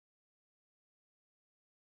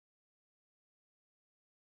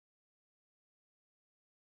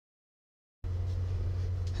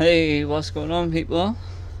Hey, what's going on, people?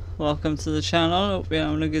 Welcome to the channel. Hope you're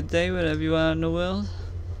having a good day wherever you are in the world.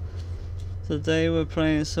 Today we're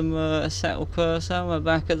playing some Assetto Corsa. We're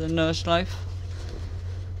back at the Nordschleife,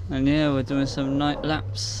 and yeah, we're doing some night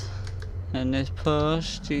laps in this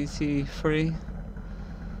Porsche GT3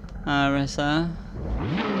 RSR.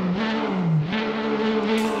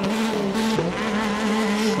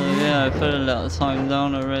 So yeah, I put a little time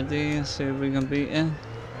down already and see if we can beat it.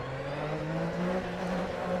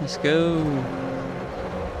 Let's go.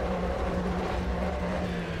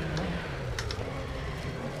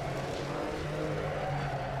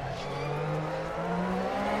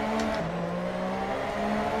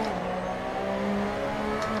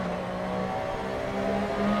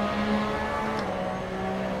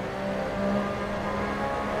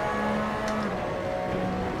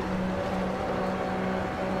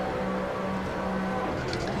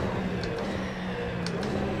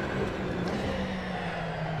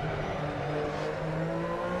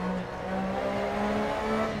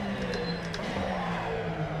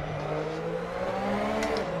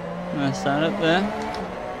 Nice that up there.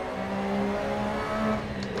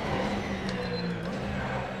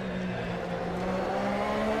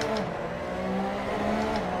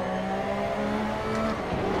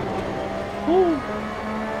 Woo.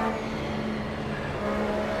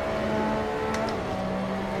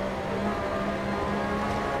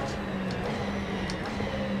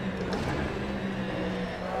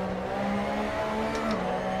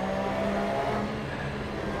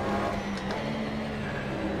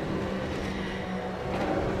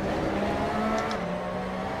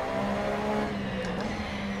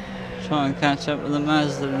 Try and catch up with the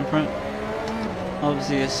Mazda in front.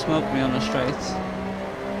 Obviously it smoked me on the straights.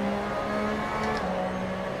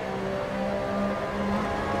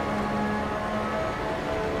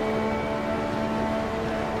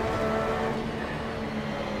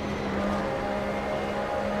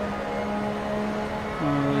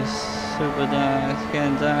 Oh, it's super dark, it's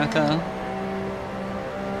getting darker.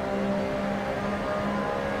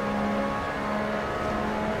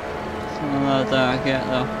 It's not that dark yet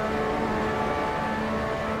though.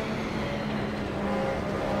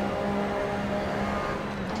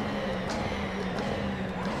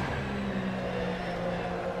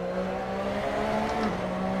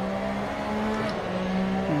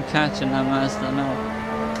 Catching that Mazda now.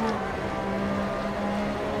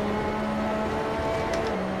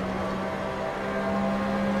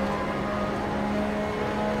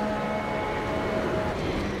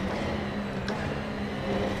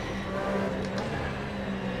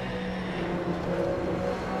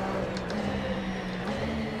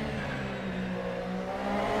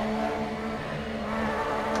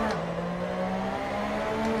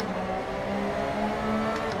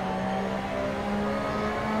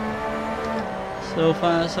 So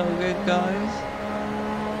far so good, guys.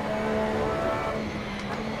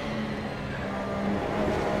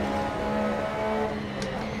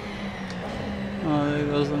 Oh, there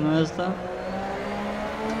goes the Mazda.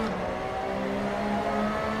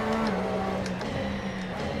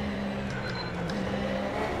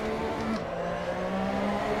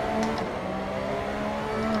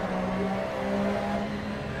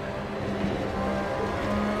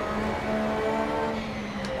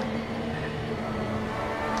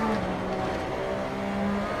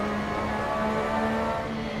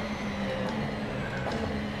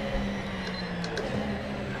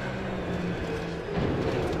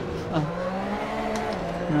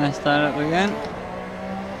 And I start up again.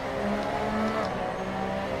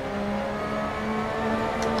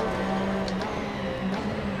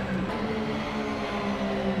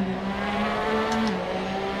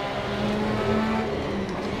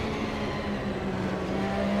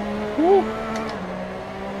 Woo.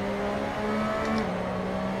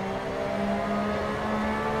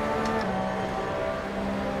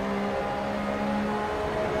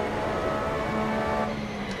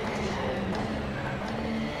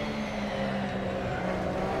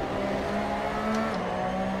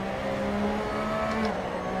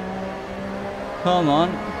 Come on.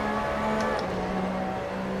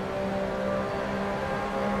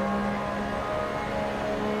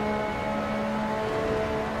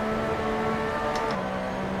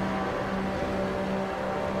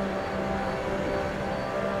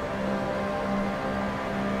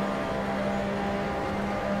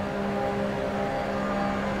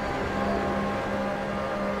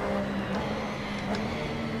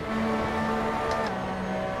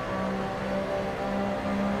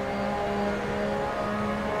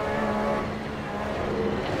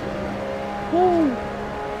 Woo.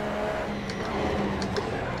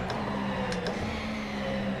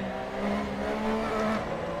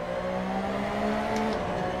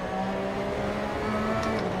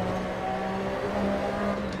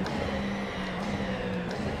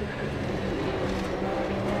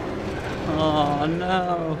 Oh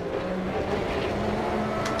no.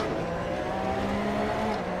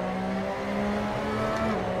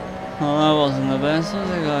 Well, that wasn't the best, was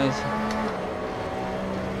it, guys?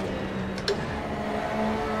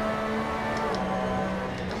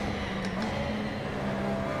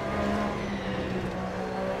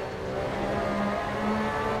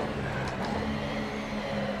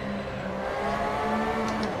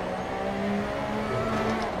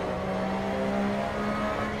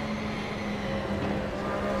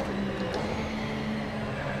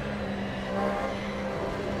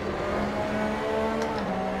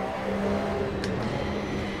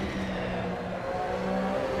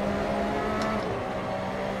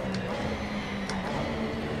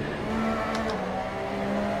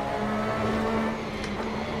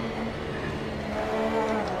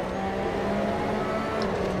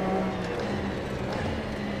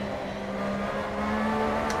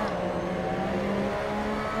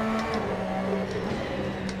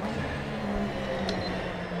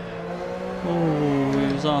 Oh,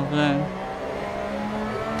 he was off then.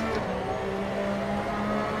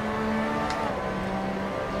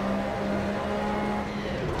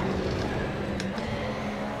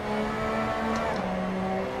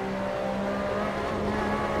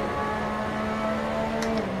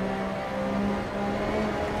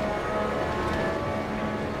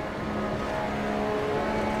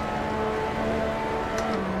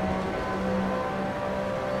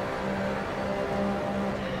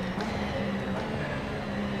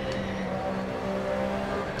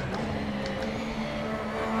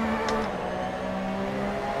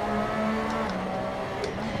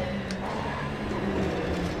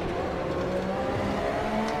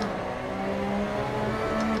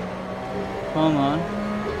 Come on.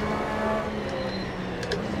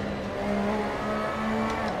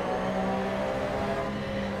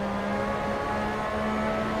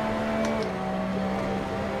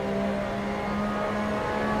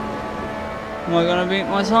 Am I gonna beat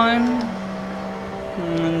my time?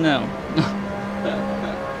 No.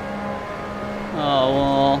 Oh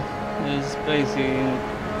well, it's basically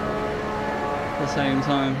the same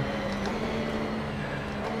time.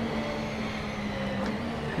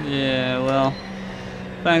 Yeah, well,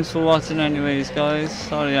 thanks for watching anyways, guys.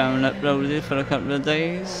 Sorry I haven't uploaded for a couple of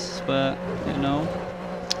days, but you know,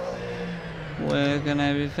 work and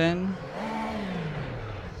everything.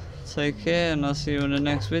 Take care and I'll see you in the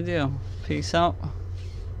next video. Peace out.